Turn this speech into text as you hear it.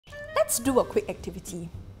let's do a quick activity.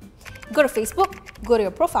 Go to Facebook, go to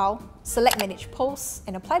your profile, select Manage Posts,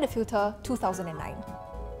 and apply the filter 2009.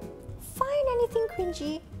 Find anything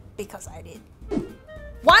cringy? Because I did.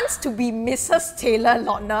 Wants to be Mrs.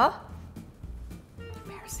 𝔸𝕣𝕖𝕖?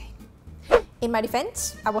 Embarrassing. In my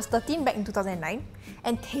defense, I was 13 back in 2009,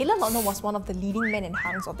 and 𝔸𝕣𝕖𝕖 was one of the leading men in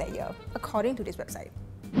hunks of that year, according to this website.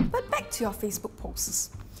 But back to your Facebook posts.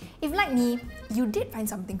 If, like me, you did find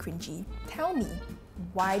something cringy, tell me,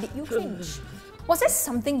 why did you cringe? Was there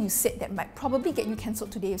something you said that might probably get you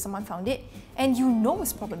cancelled today if someone found it, and you know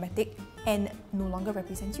it's problematic and no longer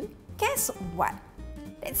represents you? Guess what?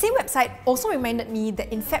 That same website also reminded me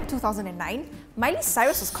that in Feb 2009, Miley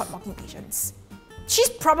Cyrus was caught mocking Asians. She's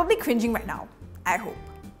probably cringing right now, I hope.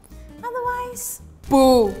 Otherwise,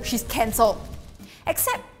 boo, she's cancelled.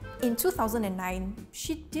 Except in 2009,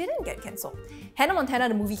 she didn't get cancelled. Hannah Montana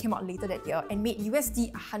the movie came out later that year and made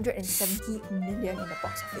USD 170 million in the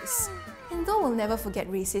box office. And though we'll never forget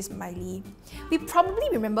racist Miley, we probably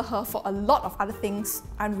remember her for a lot of other things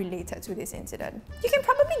unrelated to this incident. You can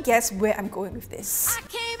probably guess where I'm going with this. I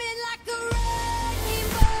came in like a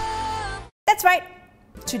rainbow. That's right!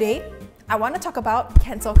 Today, I want to talk about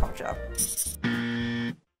cancel culture.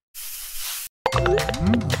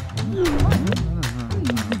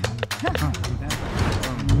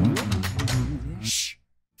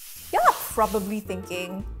 You're probably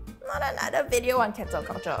thinking, not another video on cancel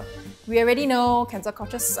culture. We already know cancel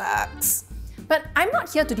culture sucks. But I'm not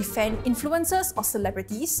here to defend influencers or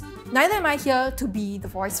celebrities, neither am I here to be the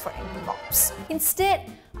voice for angry mobs. Instead,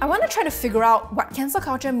 I want to try to figure out what cancel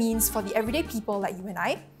culture means for the everyday people like you and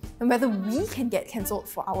I, and whether we can get cancelled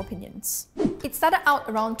for our opinions. It started out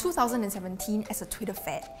around 2017 as a Twitter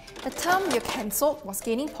fad. The term "you're cancelled" was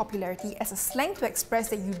gaining popularity as a slang to express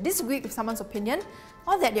that you disagreed with someone's opinion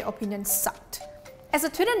or that their opinion sucked. As a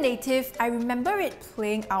Twitter native, I remember it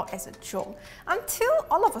playing out as a joke, until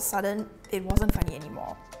all of a sudden, it wasn't funny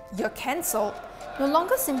anymore. "You're cancelled" no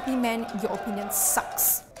longer simply meant your opinion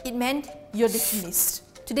sucks. It meant you're dismissed.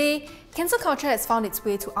 Today, cancel culture has found its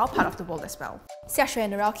way to our part of the world as well. 𝔻𝕘𝕣𝕖𝕖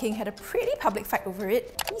and Narelle King had a pretty public fight over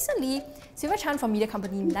it. Recently, Silver Chan from media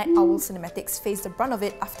company 𝔻𝕗𝕖𝕗 faced the brunt of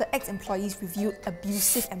it after ex-employees reviewed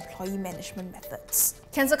abusive employee management methods.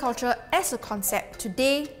 Cancel culture as a concept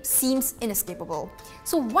today seems inescapable.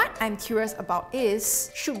 So what I'm curious about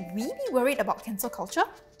is, should we be worried about cancel culture?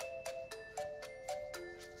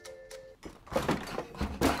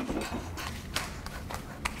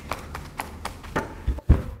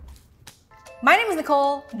 My name is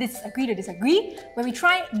Nicole, this is Agree to Disagree, where we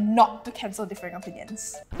try not to cancel differing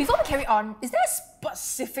opinions. Before we carry on, is there a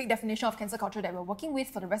specific definition of cancel culture that we're working with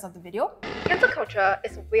for the rest of the video? Cancel culture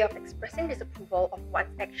is a way of expressing disapproval of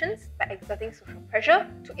one's actions by exerting social pressure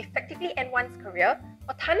to effectively end one's career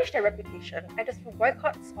or tarnish their reputation, either through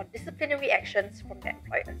boycotts or disciplinary actions from their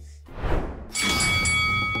employers.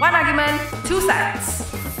 One argument, two sides.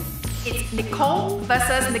 It's Nicole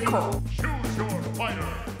versus Nicole. Choose your fighter.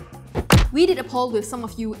 We did a poll with some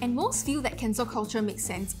of you, and most feel that cancel culture makes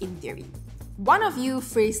sense in theory. One of you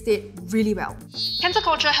phrased it really well. Cancel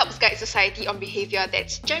culture helps guide society on behaviour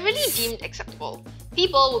that's generally deemed acceptable.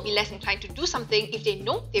 People will be less inclined to do something if they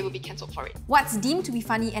know they will be cancelled for it. What's deemed to be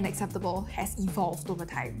funny and acceptable has evolved over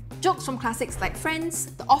time. Jokes from classics like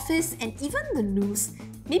Friends, The Office, and even the news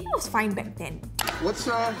maybe was fine back then. What's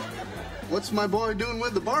my boy doing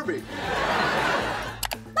with the Barbie?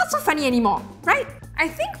 Not so funny anymore, right? I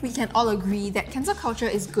think we can all agree that cancel culture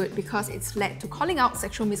is good because it's led to calling out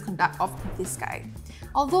sexual misconduct of this guy.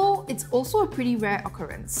 Although it's also a pretty rare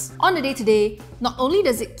occurrence. On the day-to-day, not only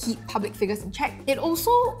does it keep public figures in check, it also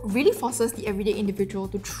really forces the everyday individual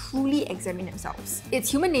to truly examine themselves. It's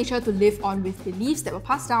human nature to live on with beliefs that were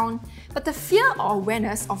passed down, but the fear or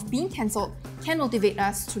awareness of being cancelled can motivate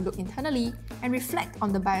us to look internally and reflect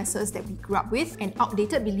on the biases that we grew up with and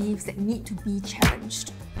outdated beliefs that need to be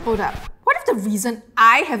challenged. Hold up, what if the reason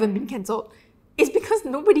I haven't been cancelled is because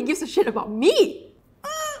nobody gives a shit about me?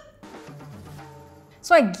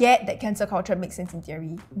 So I get that cancel culture makes sense in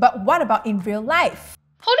theory, but what about in real life?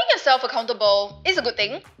 Holding yourself accountable is a good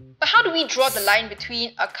thing, but how do we draw the line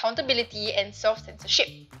between accountability and self-censorship?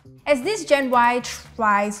 As this Gen Y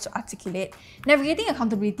tries to articulate, navigating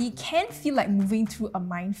accountability can feel like moving through a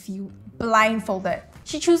minefield blindfolded.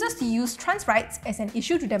 She chooses to use trans rights as an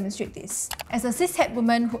issue to demonstrate this. As a cishet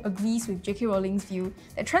woman who agrees with J.K. Rowling's view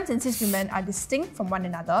that trans and cis women are distinct from one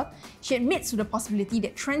another, she admits to the possibility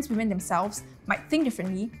that trans women themselves might think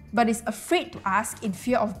differently, but is afraid to ask in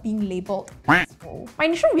fear of being labelled asshole. My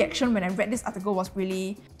initial reaction when I read this article was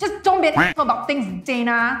really, just don't be an asshole about things,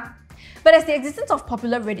 Dana. But as the existence of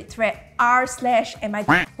popular Reddit thread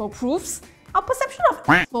r/MIDasshole proves, Our perception of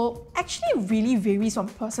asshole actually really varies from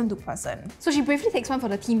person to person. So she bravely takes one for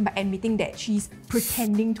the team by admitting that she's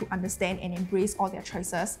pretending to understand and embrace all their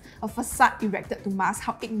choices, a facade erected to mask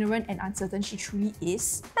how ignorant and uncertain she truly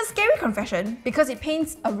is. A scary confession because it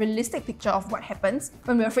paints a realistic picture of what happens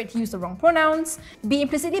when we're afraid to use the wrong pronouns, be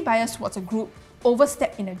implicitly biased towards a group,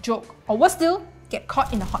 overstep in a joke, or worse still, get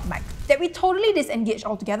caught in a hot mic, that we totally disengage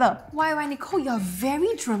altogether. Why, Nicole, you're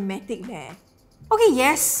very dramatic there. Okay,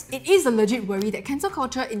 yes, it is a legit worry that cancel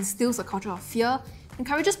culture instills a culture of fear,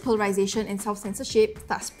 encourages polarization and self-censorship,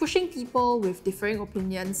 thus pushing people with differing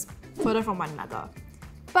opinions further from one another.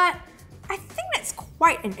 But I think that's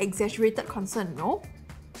quite an exaggerated concern, no?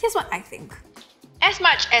 Here's what I think. As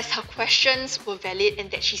much as her questions were valid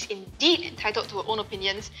and that she's indeed entitled to her own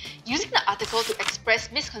opinions, using the article to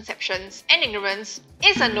express misconceptions and ignorance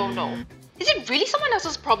is a no-no. Is it really someone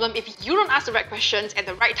else's problem if you don't ask the right questions at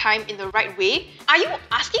the right time in the right way? Are you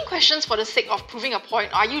asking questions for the sake of proving a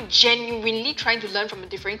point, or are you genuinely trying to learn from a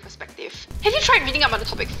differing perspective? Have you tried reading up on the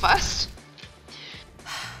topic first?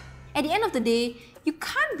 At the end of the day, you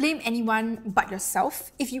can't blame anyone but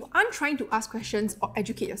yourself if you aren't trying to ask questions or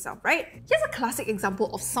educate yourself, right? Here's a classic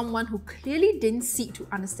example of someone who clearly didn't seek to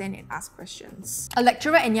understand and ask questions. A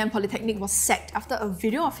lecturer at Nanyang Polytechnic was sacked after a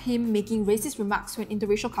video of him making racist remarks to an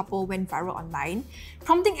interracial couple went viral online,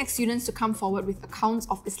 prompting ex-students to come forward with accounts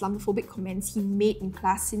of Islamophobic comments he made in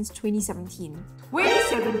class since 2017.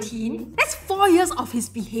 2017? That's 4 years of his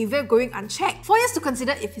behaviour going unchecked. 4 years to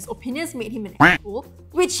consider if his opinions made him an asshole,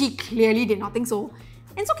 which he clearly did not think so.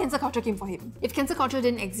 And so cancel culture came for him. If cancel culture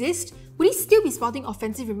didn't exist, would he still be spouting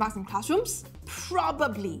offensive remarks in classrooms?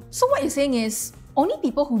 Probably. So what you're saying is, only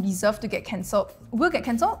people who deserve to get cancelled will get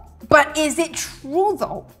cancelled? But is it true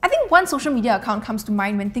though? I think one social media account comes to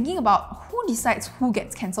mind when thinking about who decides who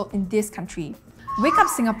gets cancelled in this country. Wake Up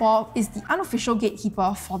Singapore is the unofficial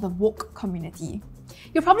gatekeeper for the woke community.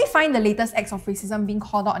 You'll probably find the latest acts of racism being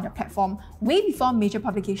called out on your platform way before major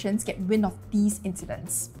publications get wind of these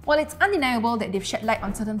incidents. While it's undeniable that they've shed light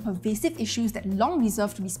on certain pervasive issues that long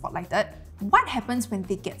deserve to be spotlighted, what happens when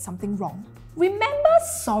they get something wrong? Remember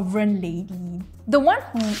Sovereign Lady? The one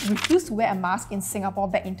who refused to wear a mask in Singapore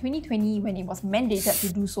back in 2020 when it was mandated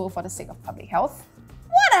to do so for the sake of public health?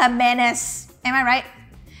 What a menace! Am I right?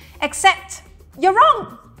 Except, you're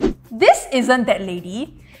wrong! This isn't that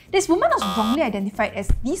lady. This woman was wrongly identified as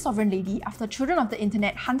the Sovereign Lady after children of the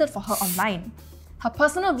internet hunted for her online. Her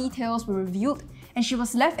personal details were revealed and she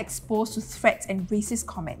was left exposed to threats and racist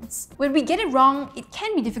comments. When we get it wrong, it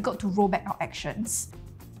can be difficult to roll back our actions.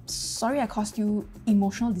 Sorry I caused you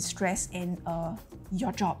emotional distress and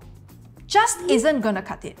your job. Just isn't gonna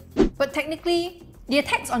cut it. But technically, the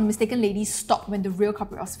attacks on mistaken ladies stopped when the real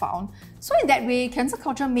culprit was found, so in that way, cancel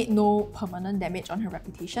culture made no permanent damage on her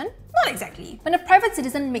reputation? Not exactly. When a private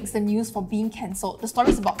citizen makes the news for being cancelled, the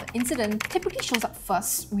stories about the incident typically shows up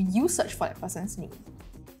first when you search for that person's name.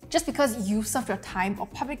 Just because you served your time or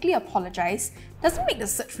publicly apologise doesn't make the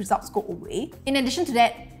search results go away. In addition to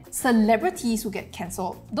that, celebrities who get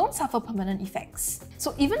cancelled don't suffer permanent effects.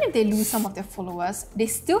 So even if they lose some of their followers, they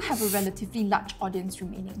still have a relatively large audience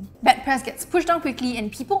remaining. Bad press gets pushed down quickly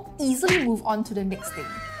and people easily move on to the next thing.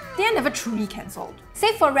 They are never truly cancelled.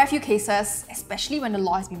 Save for a rare few cases, especially when the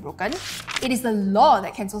law has been broken, it is the law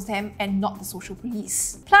that cancels them and not the social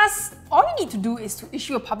police. Plus, all you need to do is to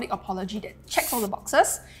issue a public apology that checks all the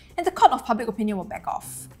boxes, and the court of public opinion will back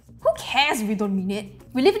off. Who cares if we don't mean it?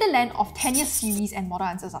 We live in the land of 10-year series and model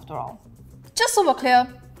answers after all. Just so we're clear,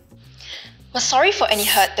 We're sorry for any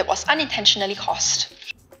hurt that was unintentionally caused.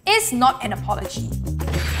 Is not an apology.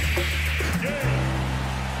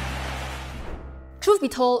 Truth be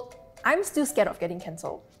told, I'm still scared of getting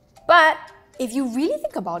cancelled. But if you really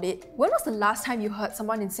think about it, when was the last time you heard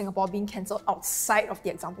someone in Singapore being cancelled outside of the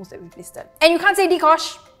examples that we've listed? And you can't say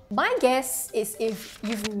Dikosh. My guess is if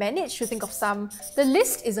you've managed to think of some, the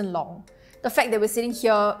list isn't long. The fact that we're sitting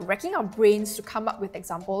here racking our brains to come up with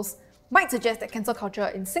examples might suggest that cancel culture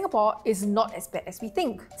in Singapore is not as bad as we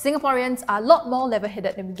think. Singaporeans are a lot more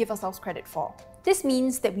level-headed than we give ourselves credit for. This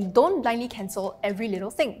means that we don't blindly cancel every little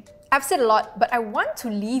thing. I've said a lot, but I want to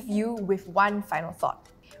leave you with one final thought.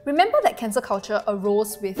 Remember that cancel culture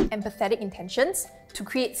arose with empathetic intentions to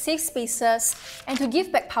create safe spaces and to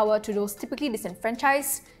give back power to those typically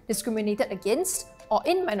disenfranchised, discriminated against, or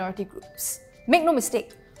in minority groups. Make no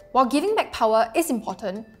mistake, while giving back power is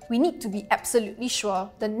important, we need to be absolutely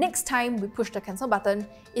sure the next time we push the cancel button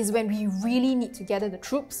is when we really need to gather the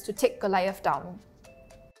troops to take Goliath down.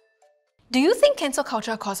 Do you think cancel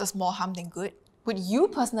culture causes more harm than good? Would you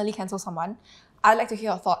personally cancel someone? I'd like to hear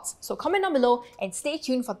your thoughts, so comment down below and stay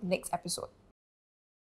tuned for the next episode.